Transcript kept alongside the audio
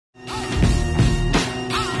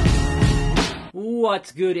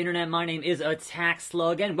What's good, Internet? My name is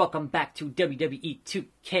attackslug, and welcome back to WWE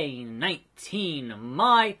 2K19,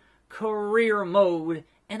 my career mode,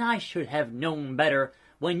 and I should have known better.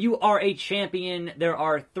 When you are a champion, there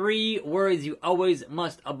are 3 words you always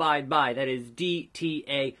must abide by. That is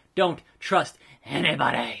DTA, don't trust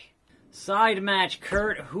anybody. Side match,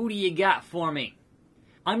 Kurt, who do you got for me?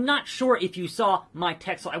 I'm not sure if you saw my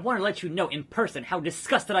text, so I want to let you know in person how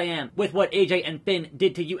disgusted I am with what AJ and Finn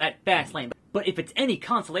did to you at Fastlane. But if it's any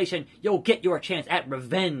consolation, you'll get your chance at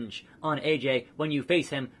revenge on AJ when you face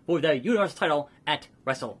him for the Universal title at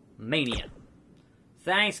WrestleMania.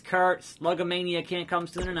 Thanks, Kurt. SlugaMania can't come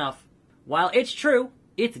soon enough. While it's true,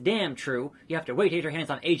 it's damn true, you have to wait to get your hands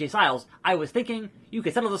on AJ Styles, I was thinking you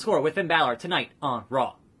could settle the score with Finn Balor tonight on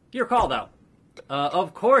Raw. Your call, though.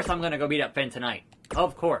 Of course I'm gonna go beat up Finn tonight.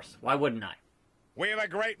 Of course. Why wouldn't I? We have a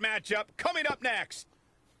great matchup coming up next.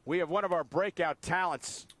 We have one of our breakout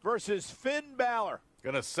talents versus Finn Balor.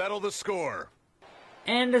 Gonna settle the score.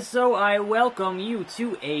 And so I welcome you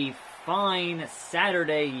to a fine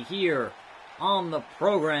Saturday here on the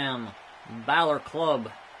program. Balor Club,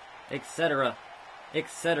 etc.,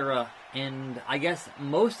 etc. And I guess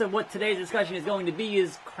most of what today's discussion is going to be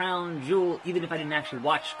is Crown Jewel. Even if I didn't actually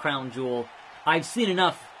watch Crown Jewel, I've seen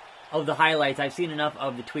enough of the highlights, I've seen enough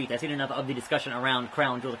of the tweets, I've seen enough of the discussion around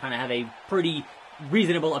Crown Jewel to kind of have a pretty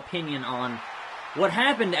reasonable opinion on what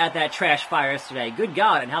happened at that trash fire yesterday. Good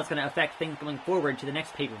God, and how it's going to affect things going forward to the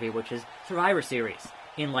next pay-per-view, which is Survivor Series,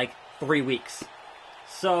 in like 3 weeks.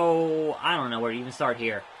 So, I don't know where to even start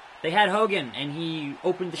here. They had Hogan, and he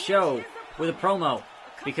opened the show with a promo,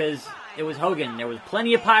 because it was Hogan. There was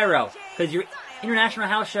plenty of pyro, because your international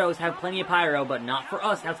house shows have plenty of pyro, but not for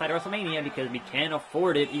us outside of WrestleMania, because we can't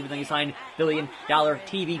afford it, even though you signed billion-dollar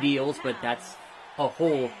TV deals, but that's a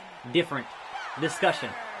whole different discussion,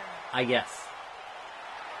 I guess.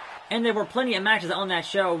 And there were plenty of matches on that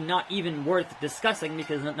show not even worth discussing,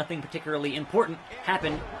 because nothing particularly important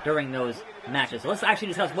happened during those matches. So let's actually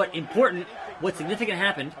discuss what significant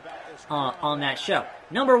happened on that show.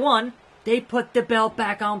 Number 1, they put the belt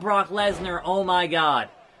back on Brock Lesnar. Oh my God.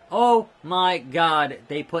 Oh my God,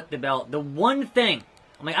 they put the belt. The one thing.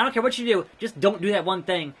 I'm like, I don't care what you do, just don't do that one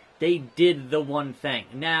thing. They did the one thing.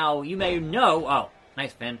 Now, you may know, oh,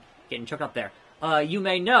 nice, Finn, getting choked up there. You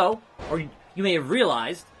may know, or you may have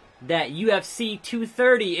realized, that UFC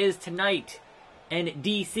 230 is tonight, and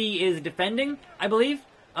DC is defending, I believe,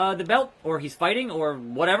 the belt, or he's fighting, or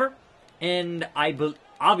whatever. And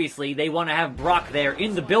obviously, they want to have Brock there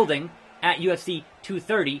in the building at UFC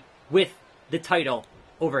 230 with the title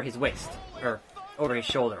over his waist, or over his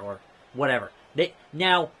shoulder, or whatever.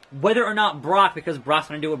 Now, whether or not Brock, because Brock's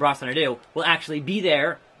going to do what Brock's going to do, will actually be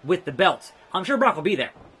there with the belt. I'm sure Brock will be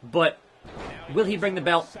there, but will he bring the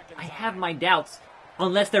belt? I have my doubts,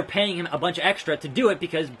 unless they're paying him a bunch of extra to do it,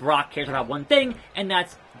 because Brock cares about one thing, and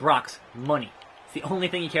that's Brock's money. It's the only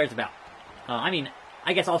thing he cares about. I mean,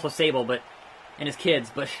 I guess also Sable, and his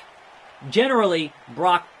kids, but generally,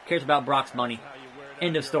 Brock cares about Brock's money.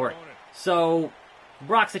 End of story. So,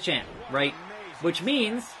 Brock's the champ, right? Which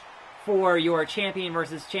means, for your champion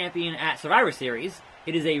versus champion at Survivor Series,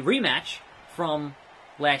 it is a rematch from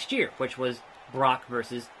last year, which was Brock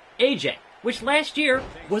versus AJ, which last year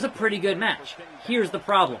was a pretty good match. Here's the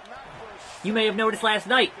problem. You may have noticed last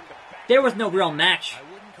night, there was no real match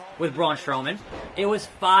with Braun Strowman. It was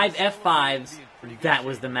 5 F5s. That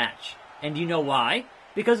was the match. And you know why?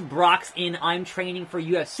 Because Brock's in I'm training for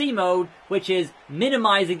UFC mode, which is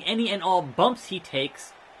minimizing any and all bumps he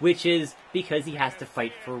takes, which is because he has to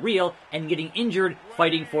fight for real, and getting injured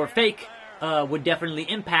fighting for fake would definitely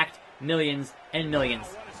impact millions and millions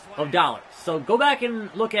of dollars. So go back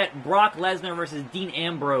and look at Brock Lesnar versus Dean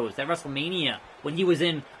Ambrose at WrestleMania, when he was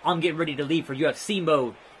in I'm getting ready to leave for UFC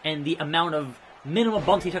mode, and the amount of minimal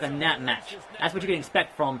bumps he took in that match. That's what you can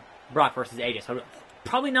expect from Brock versus AJ. So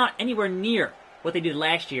probably not anywhere near what they did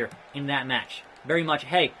last year in that match. Very much,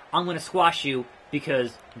 hey, I'm going to squash you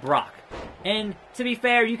because Brock. And to be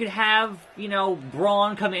fair, you could have,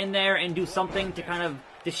 Braun come in there and do something to kind of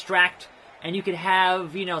distract, and you could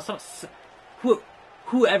have,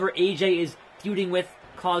 whoever AJ is feuding with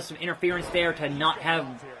cause some interference there to not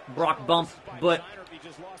have Brock bump, but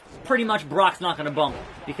pretty much Brock's not going to bump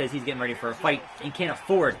because he's getting ready for a fight and can't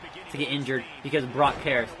afford to get injured because Brock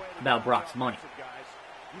cares about Brock's money.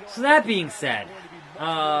 So that being said,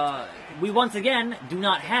 we once again do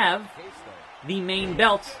not have the main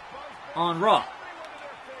belt on Raw.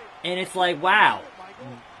 And it's like, wow,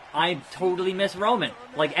 I totally miss Roman.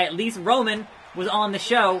 Like, at least Roman was on the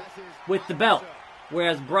show with the belt.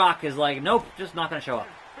 Whereas Brock is like, nope, just not going to show up.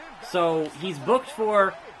 So he's booked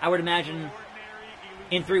for, I would imagine,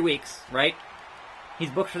 in 3 weeks, right? He's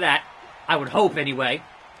booked for that. I would hope, anyway.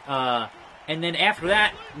 And then after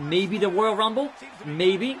that, maybe the Royal Rumble?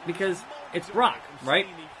 Maybe, because it's Brock, right?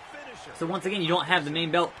 So once again, you don't have the main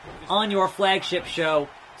belt on your flagship show,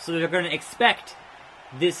 so they're going to expect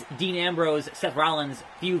this Dean Ambrose-Seth Rollins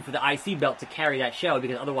feud for the IC belt to carry that show,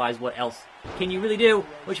 because otherwise, what else can you really do?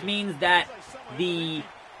 Which means that the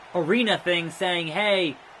arena thing saying,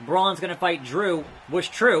 hey, Braun's going to fight Drew, was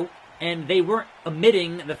true, and they weren't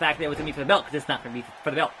omitting the fact that it was going to be for the belt, because it's not going to be for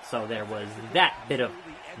the belt. So there was that bit of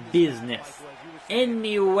business.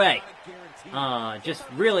 Anyway, just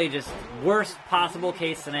worst possible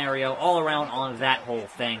case scenario all around on that whole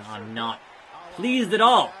thing. I'm not pleased at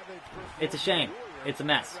all. It's a shame. It's a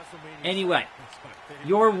mess. Anyway,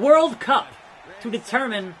 your World Cup to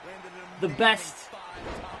determine the best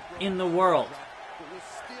in the world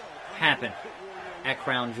happened at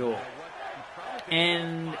Crown Jewel.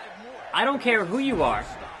 And I don't care who you are,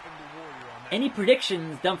 any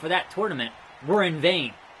predictions done for that tournament were in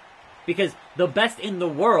vain. Because the best in the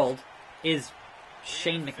world is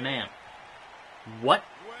Shane McMahon. What?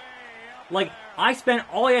 Like, I spent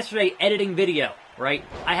all yesterday editing video, right?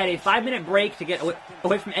 I had a 5-minute break to get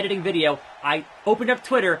away from editing video. I opened up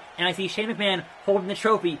Twitter, and I see Shane McMahon holding the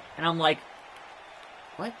trophy, and I'm like,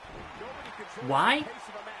 what? Why?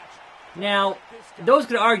 Now, those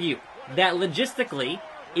could argue that logistically,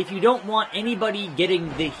 if you don't want anybody getting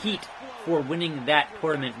the heat for winning that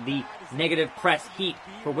tournament, the negative press heat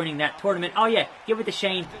for winning that tournament, oh yeah, give it to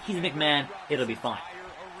Shane, he's McMahon, it'll be fine.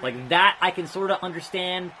 Like, that I can sort of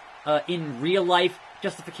understand in real life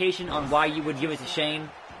justification on why you would give it to Shane,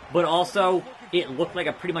 but also, it looked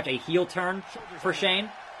like pretty much a heel turn for Shane.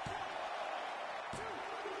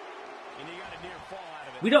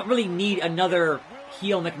 We don't really need another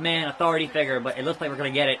heel McMahon authority figure, but it looks like we're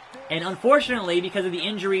going to get it. And unfortunately, because of the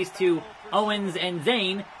injuries to Owens and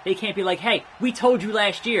Zayn, they can't be like, hey, we told you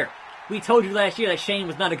last year that Shane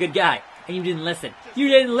was not a good guy, and you didn't listen. You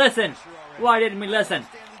didn't listen! Why didn't we listen?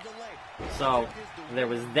 So, there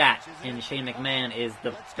was that, and Shane McMahon is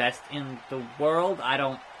the best in the world.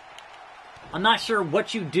 I'm not sure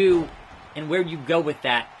what you do and where you go with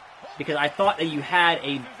that, because I thought that you had what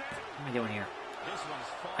am I doing here?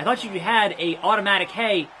 I thought you had a automatic,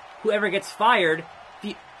 hey, whoever gets fired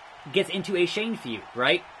gets into a Shane feud,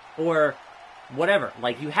 right? Or whatever.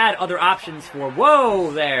 Like, you had other options for,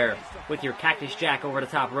 whoa there, with your Cactus Jack over the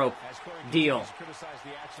top rope deal.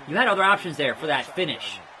 You had other options there for that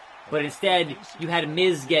finish. But instead, you had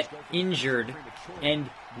Miz get injured. And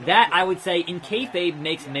that, I would say, in kayfabe,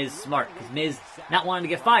 makes Miz smart. Because Miz not wanting to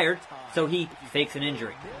get fired, so he fakes an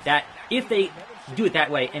injury. That, if they do it that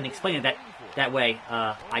way and explain it that way,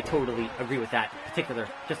 I totally agree with that particular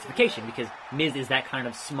justification, because Miz is that kind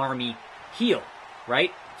of smarmy heel,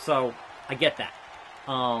 right? So, I get that.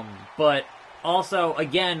 But also,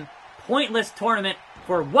 again, pointless tournament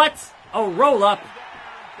for what? A roll-up.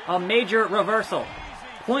 A major reversal.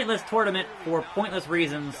 Pointless tournament for pointless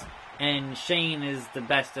reasons, and Shane is the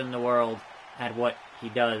best in the world at what he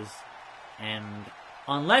does. And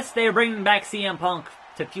unless they're bringing back CM Punk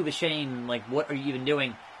to feud with Shane, like, what are you even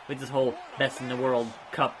doing with this whole best in the world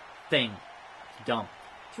cup thing? It's dumb.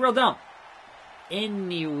 It's real dumb.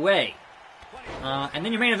 Anyway. And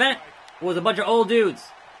then your main event was a bunch of old dudes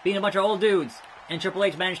being a bunch of old dudes, and Triple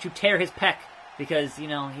H managed to tear his pec because, you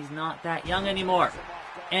know, he's not that young anymore.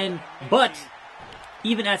 But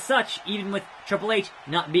even as such, even with Triple H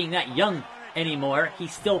not being that young anymore, he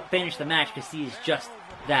still finished the match because he's just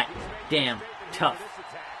that damn tough.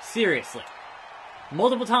 Seriously.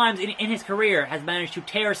 Multiple times in his career has managed to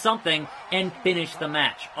tear something and finish the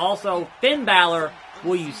match. Also, Finn Balor,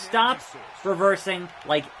 will you stop reversing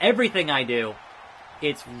like everything I do?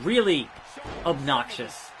 It's really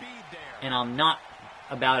obnoxious, and I'm not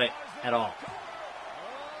about it at all.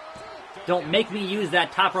 Don't make me use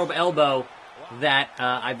that top rope elbow that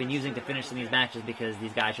I've been using to finish in these matches, because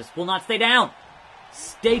these guys just will not stay down.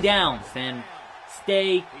 Stay down, Finn.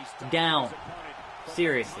 Stay down.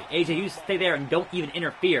 Seriously. AJ, you stay there and don't even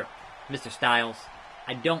interfere, Mr. Styles.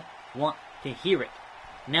 I don't want to hear it.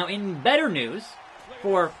 Now, in better news,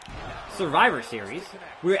 for Survivor Series,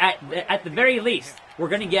 we're at the very least, we're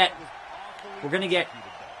gonna get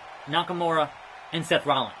Nakamura and Seth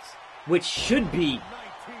Rollins, which should be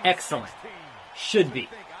excellent. Should be.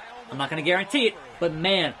 I'm not gonna guarantee it, but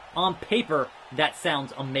man, on paper, that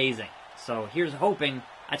sounds amazing. So here's hoping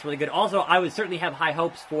that's really good. Also, I would certainly have high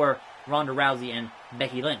hopes for Ronda Rousey and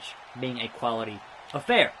Becky Lynch being a quality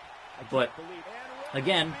affair. But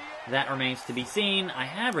again, that remains to be seen. I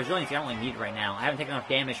have resiliency. I don't really need it right now. I haven't taken enough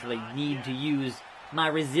damage to really need to use my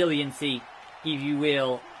resiliency, if you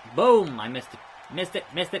will. Boom! I missed it. Missed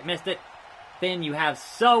it. Finn, you have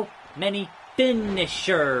so many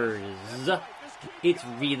finishers. It's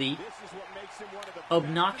really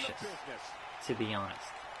obnoxious, to be honest.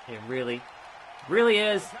 It really, really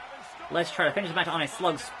is. Let's try to finish the match on a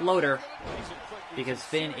Slug Sploder, because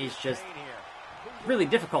Finn is just really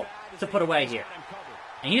difficult to put away here.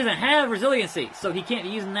 And he doesn't have resiliency, so he can't be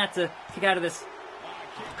using that to kick out of this.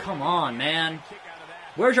 Oh, come on, man.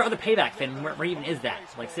 Where's your other payback, Finn? Where even is that?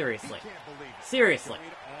 Like, seriously. Seriously.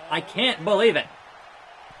 I can't believe it.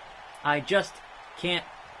 I just can't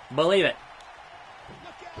believe it.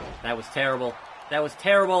 That was terrible. That was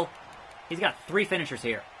terrible. He's got 3 finishers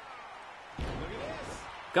here.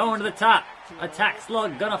 Going to the top. Attack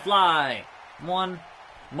slug gonna fly. One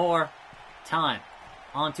more time.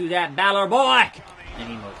 Onto that Balor boy. And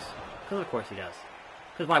he moves. Because of course he does.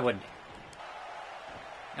 Because why wouldn't he?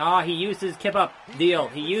 Oh, he used his kip up deal.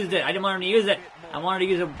 He used it. I didn't want him to use it. I wanted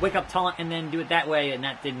to use a wake up taunt and then do it that way, and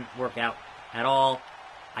that didn't work out at all.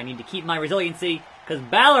 I need to keep my resiliency because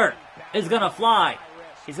Balor is gonna fly.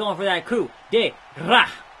 He's going for that coup de grace.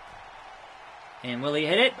 And will he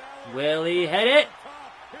hit it? Will he hit it?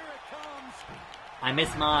 I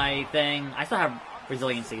missed my thing. I still have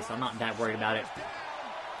resiliency, so I'm not that worried about it.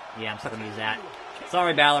 Yeah, I'm still gonna use that.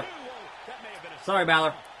 Sorry, Balor. Sorry,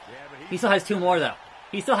 Balor. He still has 2 more, though.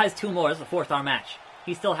 He still has 2 more. This is a 4-star match.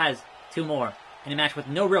 He still has 2 more. In a match with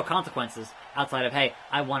no real consequences outside of, hey,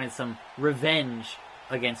 I wanted some revenge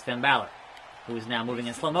against Finn Balor, who is now moving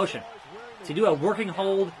in slow motion. To do a working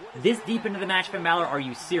hold this deep into the match, Finn Balor, are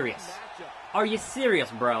you serious? Are you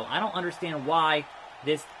serious, bro? I don't understand why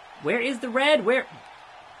this... Where is the red? Where?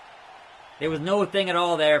 There was no thing at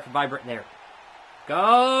all there for There.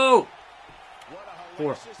 Go!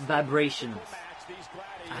 For vibrations.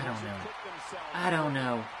 I don't know. I don't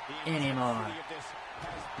know anymore.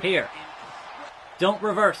 Here. Don't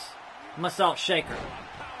reverse. Massault shaker.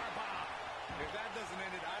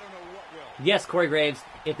 Yes, Corey Graves.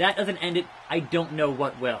 If that doesn't end it, I don't know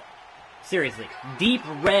what will. Seriously. Deep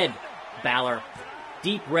red, Balor.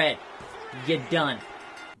 Deep red. You done.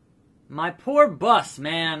 My poor bus,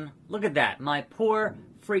 man. Look at that. My poor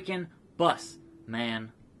freaking bus,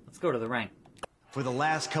 man. Let's go to the ring. For the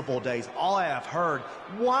last couple of days, all I have heard,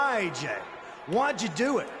 why, Jay? Why'd you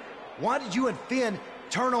do it? Why did you and Finn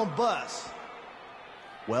turn on Buzz?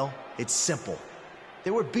 Well, it's simple.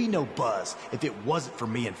 There would be no Buzz if it wasn't for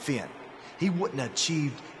me and Finn. He wouldn't have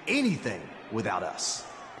achieved anything without us.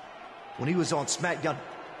 When he was on SmackDown,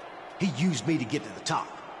 he used me to get to the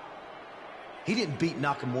top. He didn't beat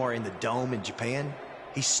Nakamura in the Dome in Japan.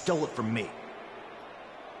 He stole it from me.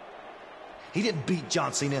 He didn't beat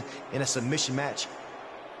John Cena in a submission match.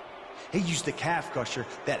 He used the calf crusher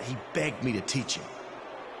that he begged me to teach him.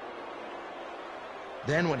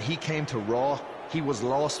 Then when he came to Raw, he was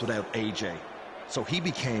lost without AJ. So he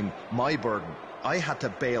became my burden. I had to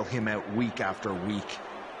bail him out week after week.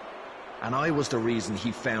 And I was the reason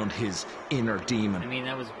he found his inner demon. I mean,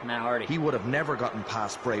 that was Matt Hardy. He would have never gotten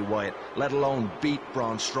past Bray Wyatt, let alone beat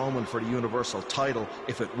Braun Strowman for the Universal title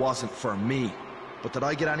if it wasn't for me. But did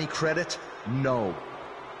I get any credit? No.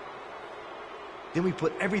 Then we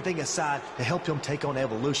put everything aside to help him take on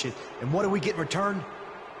Evolution. And what do we get in return?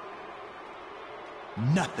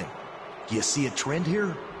 Nothing. Do you see a trend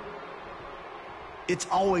here? It's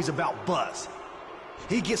always about Buzz.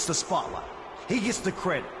 He gets the spotlight. He gets the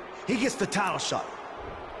credit. He gets the title shot.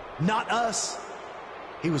 Not us.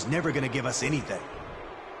 He was never going to give us anything.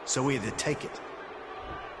 So we had to take it.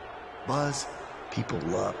 Buzz, people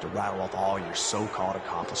love to rattle off all your so-called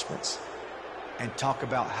accomplishments and talk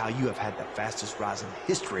about how you have had the fastest rise in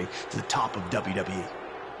history to the top of WWE.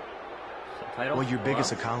 Well, your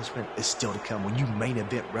biggest accomplishment is still to come when you main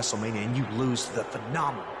event WrestleMania and you lose to the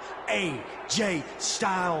phenomenal AJ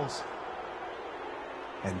Styles.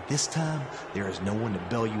 And this time, there is no one to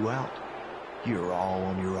bail you out. You're all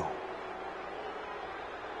on your own.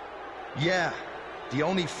 Yeah, the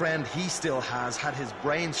only friend he still has had his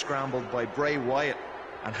brain scrambled by Bray Wyatt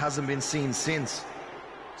and hasn't been seen since.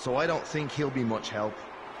 So I don't think he'll be much help.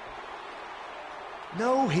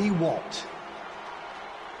 No, he won't.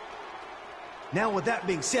 Now, with that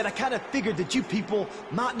being said, I kind of figured that you people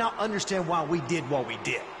might not understand why we did what we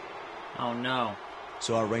did. Oh, no.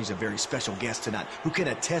 So I arranged a very special guest tonight who can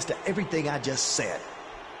attest to everything I just said.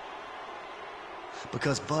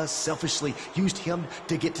 Because Buzz selfishly used him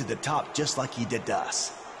to get to the top just like he did to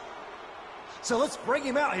us. So let's bring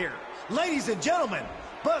him out here. Ladies and gentlemen,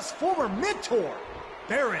 Buzz's former mentor,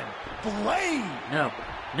 Baron Blade. No,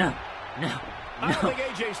 no, no, I don't think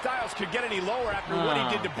AJ Styles could get any lower after what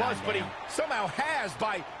he did to Buzz, but he somehow has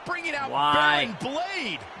by bringing out Baron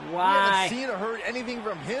Blade. We haven't seen or heard anything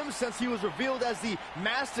from him since he was revealed as the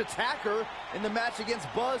masked attacker in the match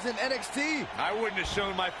against Buzz in NXT. I wouldn't have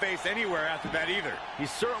shown my face anywhere after that either. He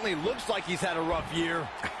certainly looks like he's had a rough year.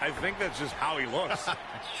 I think that's just how he looks. That's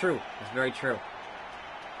true. That's very true.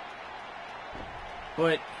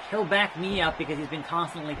 But he'll back me up because he's been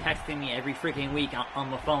constantly texting me every freaking week on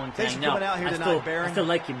the phone saying, Thanks for coming out here tonight, Baron. I still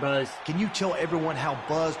like you, Buzz. Can you tell everyone how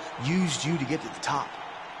Buzz used you to get to the top?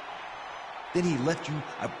 Then he left you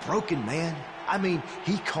a broken man. I mean,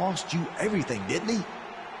 he cost you everything, didn't he?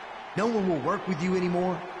 No one will work with you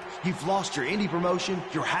anymore. You've lost your indie promotion,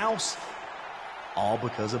 your house, all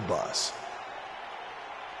because of Buzz.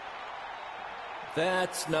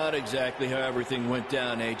 That's not exactly how everything went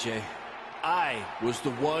down, AJ. I was the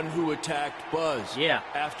one who attacked Buzz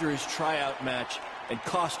after his tryout match and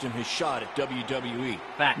cost him his shot at WWE.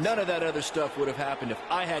 Facts. None of that other stuff would have happened if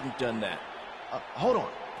I hadn't done that. Hold on.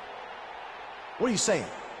 What are you saying?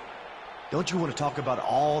 Don't you want to talk about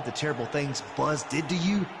all the terrible things Buzz did to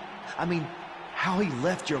you? I mean, how he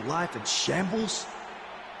left your life in shambles?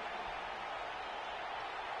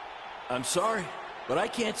 I'm sorry, but I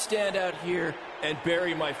can't stand out here and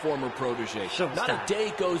bury my former protege. Not a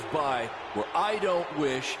day goes by where I don't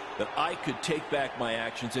wish that I could take back my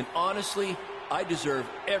actions, and honestly, I deserve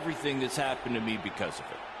everything that's happened to me because of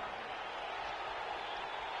it.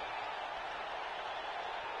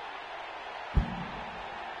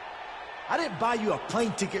 I didn't buy you a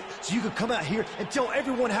plane ticket so you could come out here and tell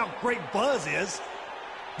everyone how great Buzz is.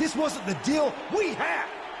 This wasn't the deal we had.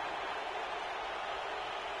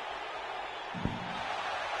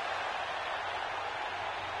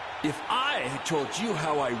 If I had told you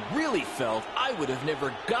how I really felt, I would have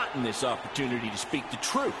never gotten this opportunity to speak the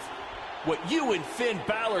truth. What you and Finn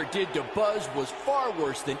Balor did to Buzz was far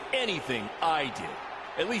worse than anything I did.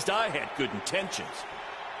 At least I had good intentions.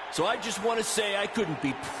 So I just want to say I couldn't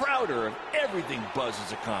be prouder of everything Buzz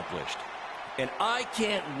has accomplished. And I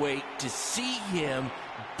can't wait to see him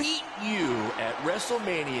beat you at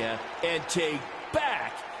WrestleMania and take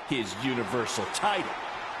back his Universal title.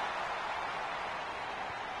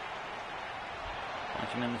 Punch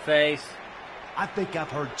him in the face. I think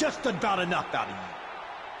I've heard just about enough out of you.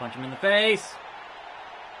 Punch him in the face.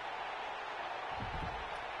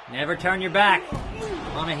 Never turn your back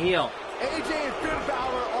on a heel. AJ and Finn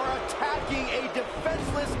Balor are attacking a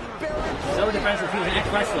defenseless Baron. So defensive. He was an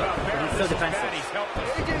ex-wrestler. He's so defensive.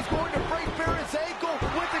 AJ's going to break Baron's ankle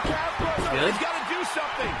with the calf crusher. Good. He's got to do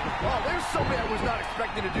something. Oh, there's somebody I was not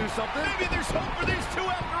expecting to do something. Maybe there's hope for these two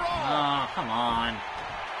after all. Oh, come on.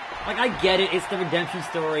 Like, I get it, it's the redemption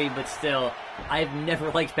story, but still, I've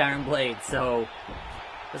never liked Baron Blade, so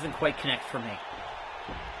it doesn't quite connect for me.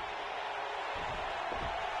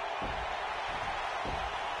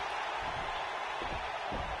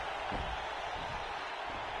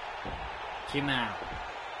 Kim out.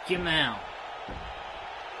 Kim out.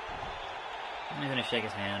 I'm gonna shake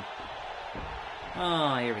his hand.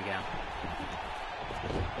 Oh, here we go.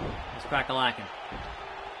 Let's crack-a-lackin'.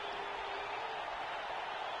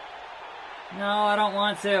 No, I don't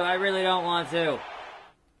want to. I really don't want to.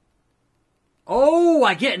 Oh,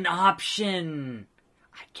 I get an option.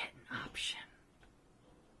 I get an option.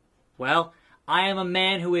 Well, I am a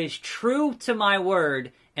man who is true to my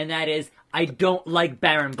word, and that is, I don't like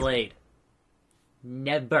Baron Blade.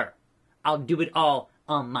 Never. I'll do it all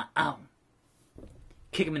on my own.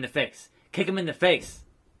 Kick him in the face. Kick him in the face.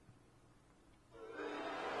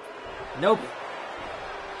 Nope.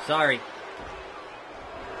 Sorry.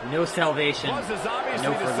 No salvation. Buzz has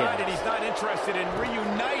obviously decided he's not interested in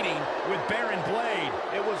reuniting with Baron Blade.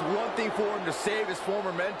 It was one thing for him to save his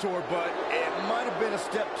former mentor, but it might have been a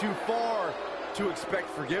step too far to expect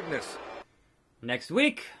forgiveness. Next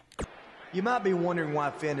week. You might be wondering why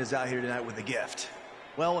Finn is out here tonight with a gift.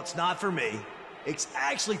 Well, it's not for me. It's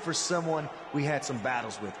actually for someone we had some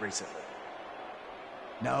battles with recently.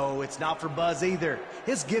 No, it's not for Buzz either.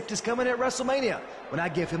 His gift is coming at WrestleMania when I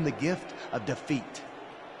give him the gift of defeat.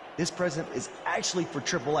 This present is actually for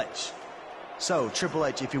Triple H. So, Triple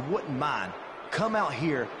H, if you wouldn't mind, come out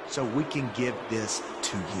here so we can give this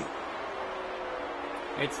to you.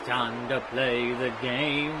 It's time to play the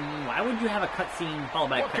game. Why would you have a cutscene followed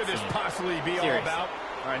by a cutscene? What could this possibly be all about?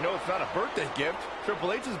 I know it's not a birthday gift.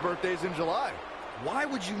 Triple H's birthday is in July. Why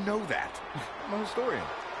would you know that? I'm a historian.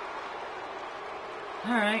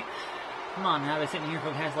 Alright. Come on now, I've been sitting here for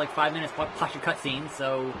the past like 5 minutes watching cutscenes,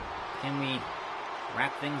 so can we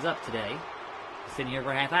wrap things up today? Sitting here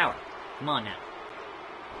for a half hour. Come on now.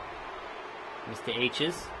 Mr.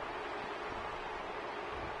 H's.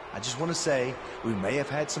 I just want to say we may have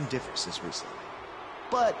had some differences recently.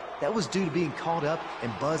 But that was due to being caught up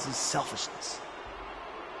in Buzz's selfishness.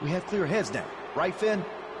 We have clear heads now, right, Finn?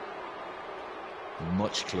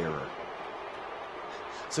 Much clearer.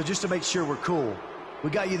 So just to make sure we're cool, we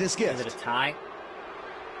got you this gift. Is it a tie?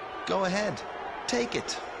 Go ahead. Take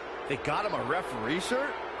it. They got him a referee shirt?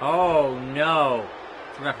 Oh, no.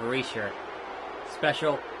 It's a referee shirt.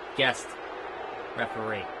 Special guest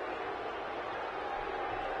referee.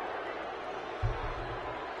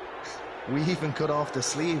 We even cut off the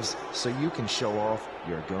sleeves so you can show off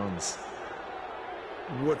your guns.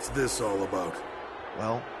 What's this all about?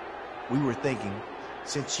 Well, we were thinking,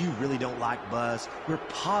 since you really don't like Buzz, we're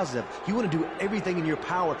positive you want to do everything in your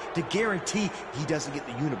power to guarantee he doesn't get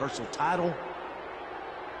the Universal title.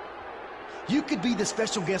 You could be the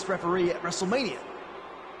special guest referee at WrestleMania.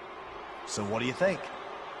 So what do you think?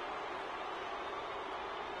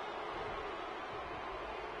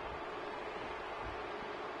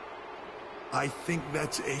 I think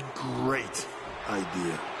that's a great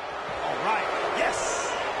idea. All right,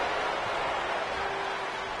 yes!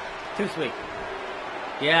 Too sweet.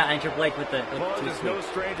 Yeah, and Triple H with the Buzz too is sweet. no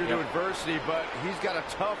stranger to adversity, but he's got a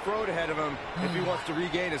tough road ahead of him if he wants to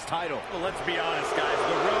regain his title. Well, let's be honest, guys.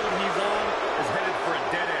 The road he's on is headed for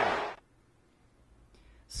a dead end.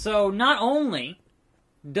 So not only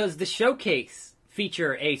does the showcase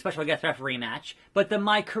feature a special guest referee match, but the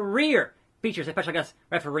MyCareer features a special guest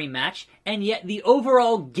referee match, and yet the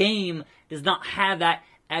overall game does not have that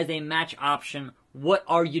as a match option. What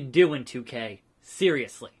are you doing, 2K?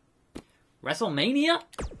 Seriously. WrestleMania?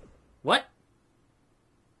 What?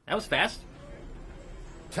 That was fast.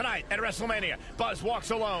 Tonight at WrestleMania, Buzz walks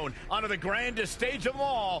alone onto the grandest stage of them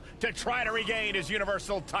all to try to regain his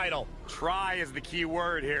Universal title. Try is the key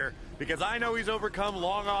word here, because I know he's overcome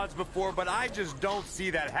long odds before, but I just don't see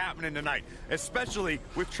that happening tonight, especially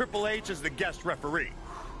with Triple H as the guest referee.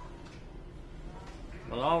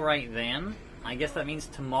 Well, alright then. I guess that means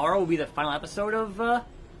tomorrow will be the final episode of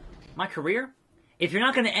MyCareer. If you're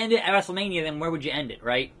not going to end it at WrestleMania, then where would you end it,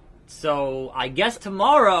 right? So, I guess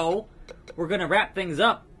tomorrow we're going to wrap things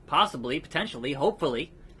up, possibly, potentially,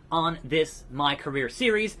 hopefully, on this MyCareer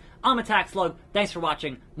series. I'm attackslug. Thanks for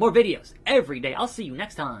watching. More videos every day. I'll see you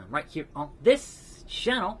next time right here on this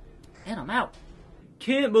channel, and I'm out.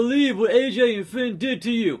 Can't believe what AJ and Finn did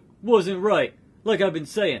to you. Wasn't right. Like I've been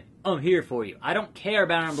saying, I'm here for you. I don't care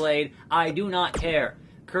about Iron Blade. I do not care.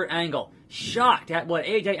 Kurt Angle. Shocked at what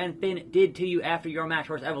AJ and Finn did to you after your match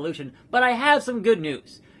versus Evolution, but I have some good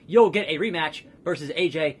news. You'll get a rematch versus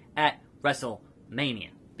AJ at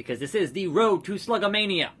WrestleMania, because this is the road to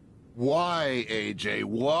SlugaMania. Why, AJ,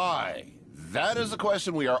 why? That is the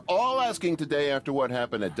question we are all asking today after what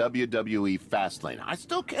happened at WWE Fastlane. I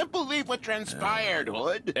still can't believe what transpired,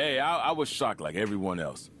 Hood. Hey, I was shocked like everyone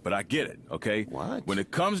else, but I get it, okay? What? When it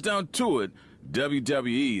comes down to it,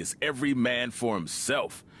 WWE is every man for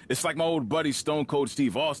himself. It's like my old buddy Stone Cold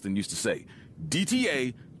Steve Austin used to say,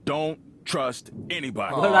 DTA, don't trust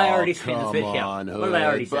anybody. What did I already say in this Come video? on, What did I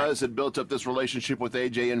already Hood. say? Buzz had built up this relationship with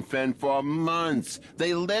AJ and Finn for months.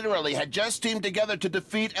 They literally had just teamed together to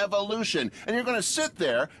defeat Evolution. And you're going to sit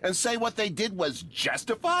there and say what they did was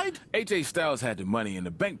justified? AJ Styles had the money in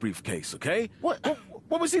the bank briefcase, okay?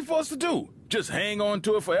 What was he supposed to do? Just hang on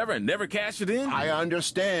to it forever and never cash it in? I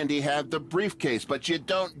understand he had the briefcase, but you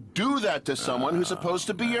don't do that to someone who's supposed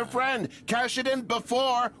to be your friend. Cash it in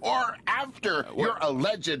before or after your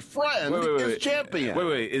alleged friend is champion.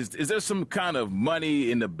 Wait. Is there some kind of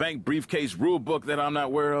money in the bank briefcase rule book that I'm not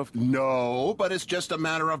aware of? No, but it's just a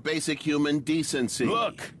matter of basic human decency.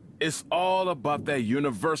 Look, it's all about that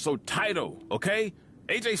Universal title, okay?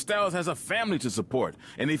 AJ Styles has a family to support,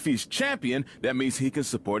 and if he's champion, that means he can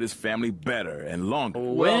support his family better and longer.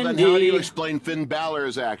 Well, then how do you explain Finn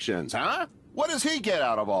Balor's actions, huh? What does he get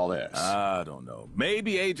out of all this? I don't know.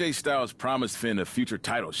 Maybe AJ Styles promised Finn a future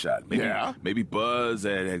title shot. Maybe Buzz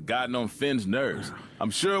had gotten on Finn's nerves.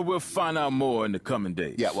 I'm sure we'll find out more in the coming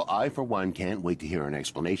days. Yeah, well, I, for one, can't wait to hear an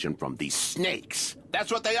explanation from these snakes.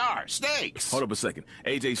 That's what they are, snakes. Hold up a second.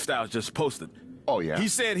 AJ Styles just posted. Oh, yeah? He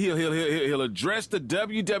said he'll address the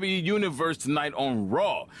WWE Universe tonight on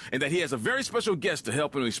Raw, and that he has a very special guest to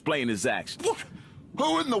help him explain his actions. What?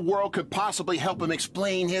 Who in the world could possibly help him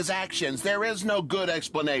explain his actions? There is no good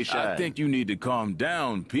explanation. I think you need to calm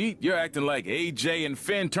down, Pete. You're acting like AJ and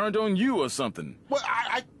Finn turned on you or something. Well,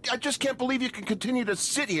 I just can't believe you can continue to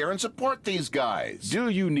sit here and support these guys. Do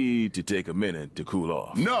you need to take a minute to cool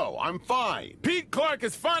off? No, I'm fine. Pete Clark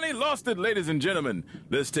has finally lost it, ladies and gentlemen.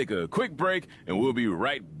 Let's take a quick break, and we'll be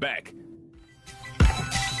right back.